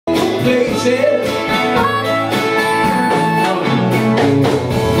places.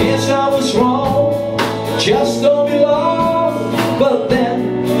 Yes, I was wrong, just don't belong. But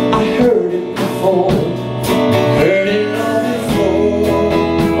then I heard it before, heard it all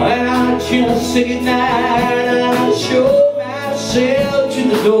before. When I just say goodnight and I show myself to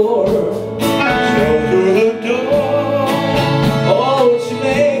the door, through the door. Oh, to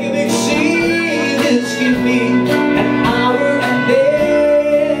make a big scene, just give me an hour and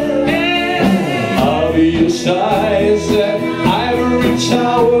then I'll be your size, that ivory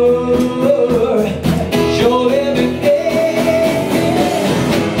tower. Your living end.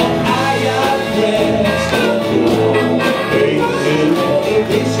 I got friends that belong, faces that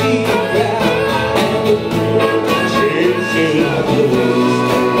they see around, and the chases I lose.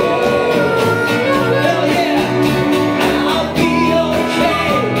 Hell yeah, I'll be okay.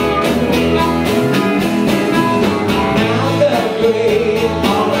 I'm the great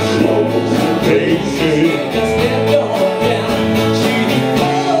on a slow faces. Just let go down to the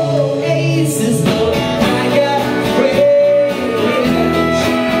oasis, but I got friends,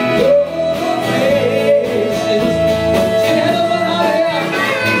 faces.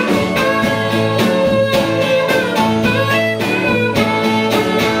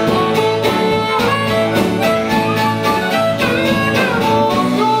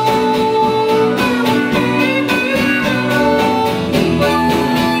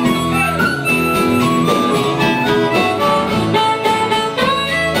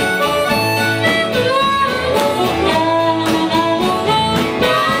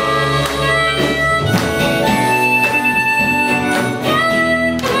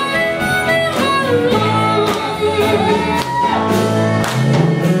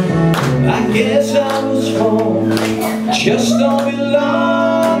 I guess I was wrong, just don't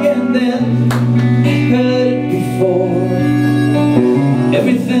belong. And then I heard it before,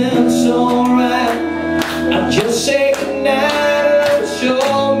 everything's alright. I just say goodnight and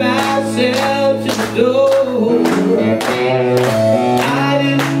show myself to the door. I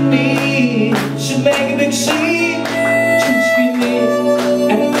didn't mean to make a big scene, just give me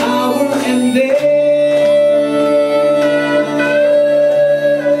an hour and then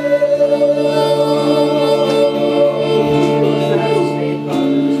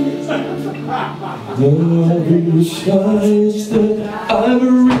I'll be the size, that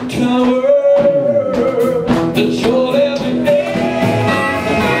ivory tower that you're living in. I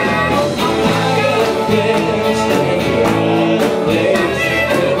got friends that run place,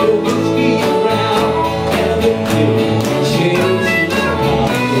 that will be around, and the chases I'll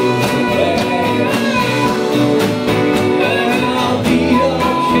lose away. And I'll be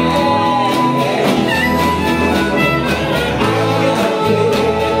okay. I got friends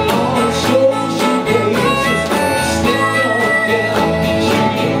on social basis, step on down to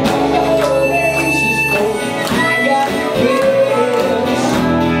the oasis, oh, I got friends,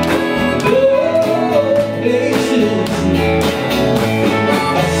 places.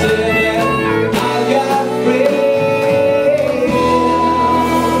 I said that I got friends.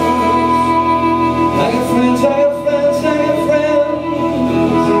 I got friends, I got friends, I got friends.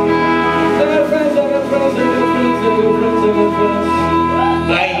 I got friends, I got friends, I got friends, I got friends, I got friends.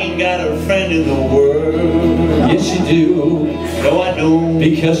 I ain't got a friend in the world. Yes, you do. No, I don't.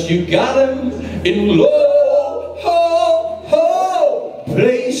 Because you got them in low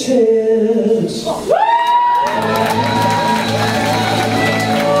places.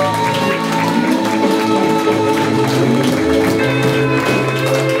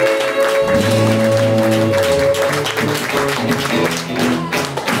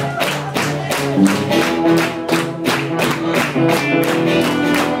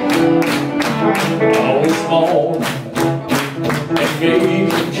 I was born in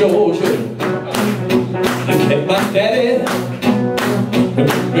Macon, Georgia. I kept my daddy in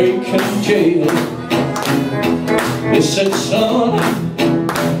Macon jail. They said, son,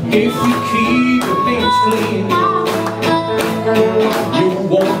 if you keep your things clean, you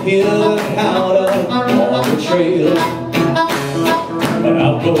won't hear the powder on the trail. But I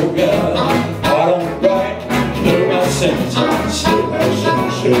broke out, I don't write, learn my sentence,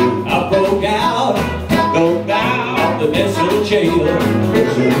 I broke out, go down the desert jail.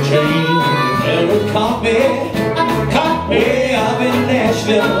 Desert chain never caught me up in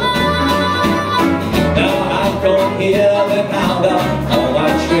Nashville. Now I'm gonna hear the hound on my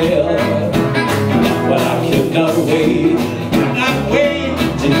trail. But I could not wait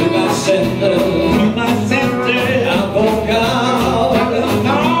to do my sentence. I'm going out of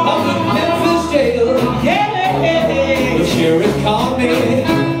the Memphis jail. The sheriff called me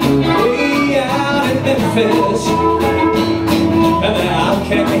way out in Memphis, and I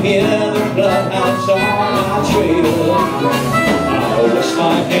can't hear the bloodhounds on my trail. I wash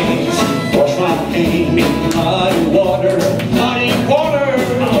my hands in muddy water.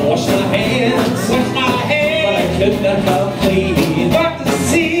 I wash my hands, but I could not come clean. But the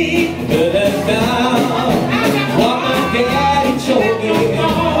sea Couldn't know what my daddy told me.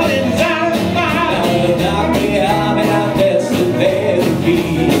 Now me out and I'm destined there to be.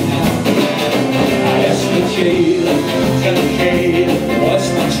 I asked the jailer, what's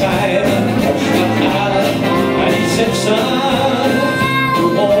my time, what's my time? And he said, son, you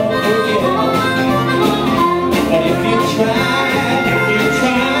won't forget. But if you try,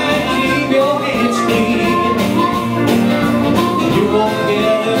 keep your hands clean, you won't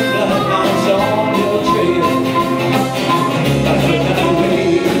get the bloodhounds on your trail. I could not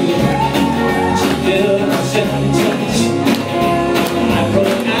wait to build my sentence. I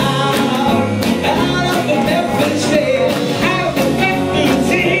broke out of the Memphis jail,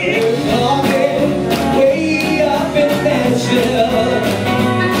 way up in Nashville.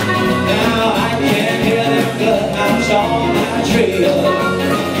 Now I can't hear the bloodhounds on my trail.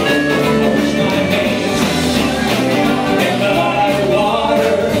 I wash my hands in muddy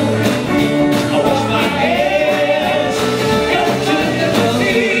water. I wash my hands into the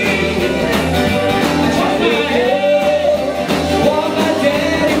sea. I did what my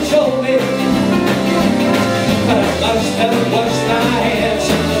daddy told me, but I must have washed my hands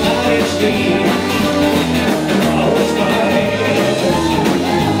in the muddy stream. I wash my hands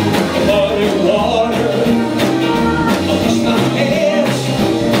in muddy water. I wash my hands,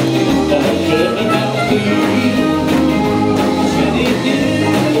 but I couldn't help clean. When he did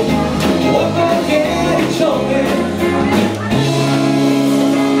what my daddy told me.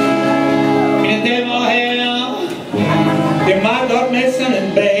 Mine damer og herrer, det er meget godt med sådan en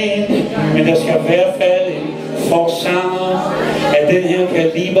band, men der skal i hvert fald en forsanger af den her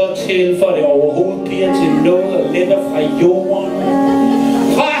kaliber til, for det overhovedet bliver til noget og letter fra jorden.